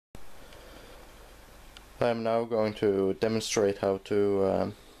I'm now going to demonstrate how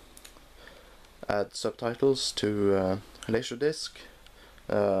to add subtitles to LaserDisc,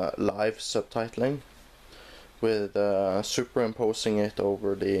 live subtitling, with superimposing it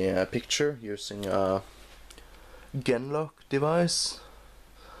over the picture using a genlock device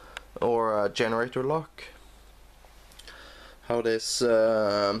or a generator lock. How this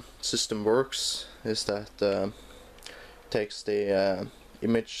system works is that it takes the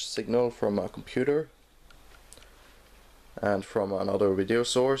image signal from a computer and from another video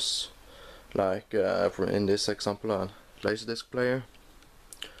source, like in this example a LaserDisc player.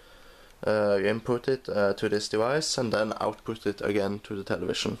 You input it to this device and then output it again to the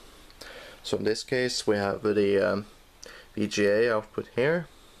television. So in this case we have the VGA output here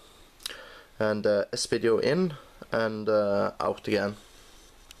and S-video in and out again.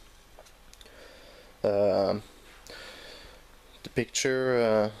 The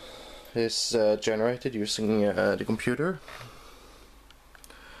picture is generated using the computer,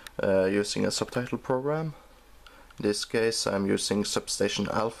 using a subtitle program. In this case I'm using SubStation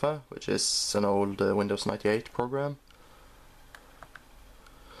Alpha, which is an old Windows 98 program.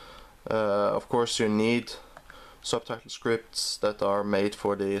 Of course you need subtitle scripts that are made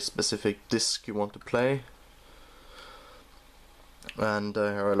for the specific disc you want to play, and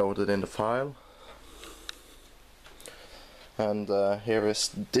are loaded in the file. And here is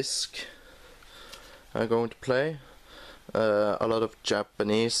the disc I'm going to play. A lot of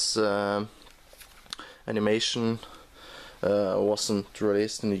Japanese animation wasn't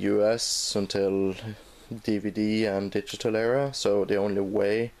released in the US until DVD and digital era, so the only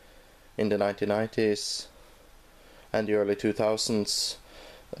way in the 1990s and the early 2000s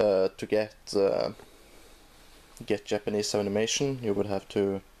to get Japanese animation, you would have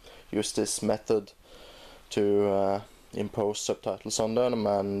to use this method to impose subtitles on them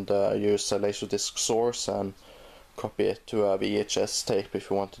and use a LaserDisc source and copy it to a VHS tape if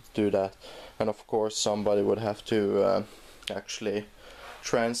you wanted to do that. And of course somebody would have to actually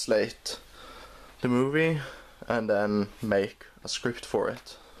translate the movie and then make a script for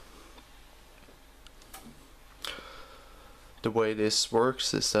it. The way this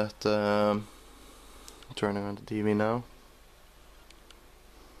works is that turning on the TV now.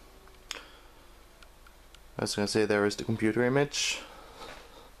 As you can see, there is the computer image.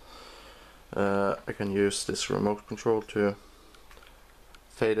 I can use this remote control to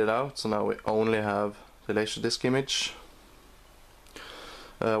fade it out, so now we only have the LaserDisc image.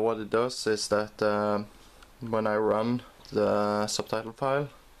 What it does is that when I run the subtitle file,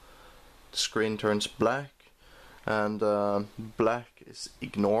 the screen turns black, and black is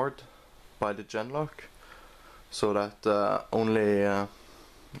ignored by the genlock, so that only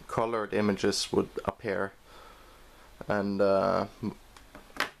colored images would appear, and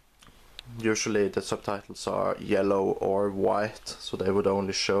usually the subtitles are yellow or white, so they would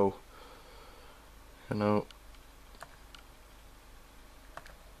only show, you know,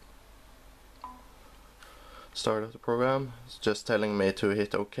 start of the program. It's just telling me to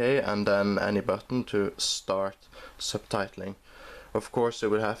hit OK and then any button to start subtitling. Of course you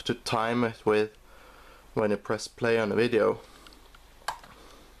will have to time it with when you press play on the video.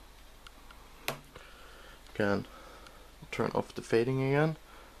 Can turn off the fading again,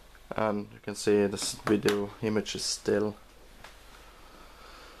 and you can see this video image is still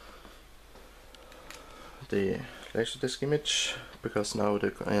the LaserDisc image, because now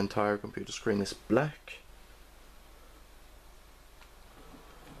the entire computer screen is black.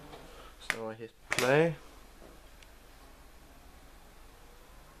 So I hit play,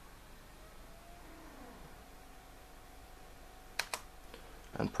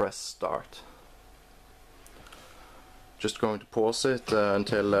 and press start. Just going to pause it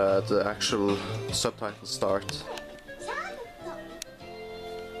until the actual subtitles start.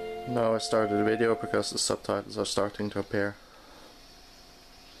 Now I started the video because the subtitles are starting to appear.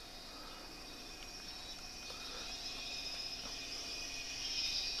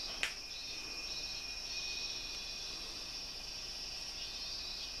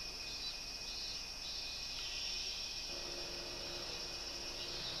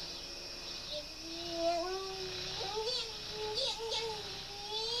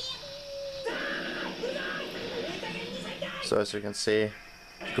 So as you can see,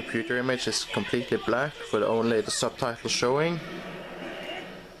 the computer image is completely black with only the subtitles showing,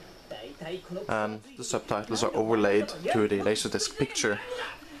 and the subtitles are overlaid to the LaserDisc picture.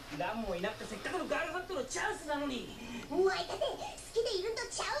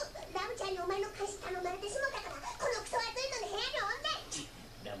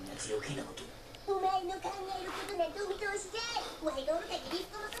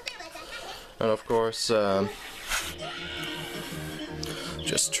 And of course,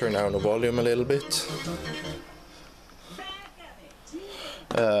 just turn down the volume a little bit.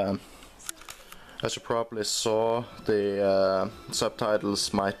 As you probably saw, the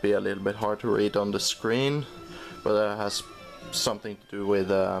subtitles might be a little bit hard to read on the screen, but that has something to do with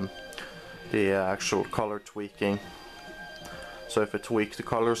the actual color tweaking. So if I tweak the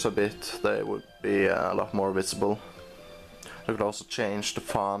colors a bit, they would be a lot more visible. I could also change the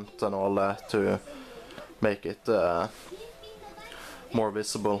font and all that to make it more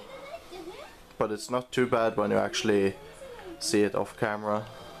visible. But it's not too bad when you actually see it off camera.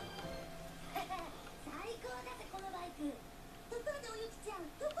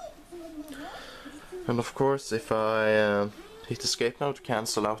 And of course, if I hit escape now to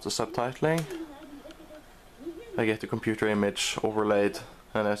cancel out the subtitling, I get the computer image overlaid,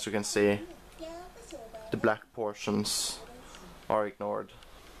 and as you can see, the black portions are ignored.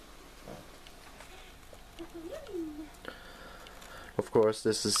 Of course,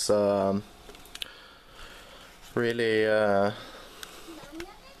 this is really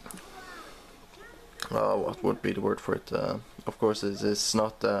what would be the word for it? Of course, this is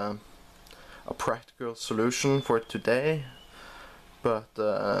not a practical solution for today, but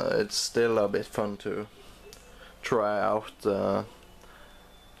it's still a bit fun to try out the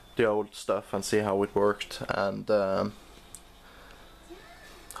old stuff and see how it worked. And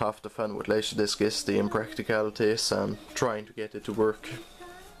half the fun with LaserDisc is the impracticalities and trying to get it to work.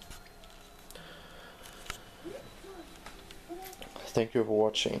 Thank you for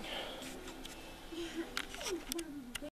watching.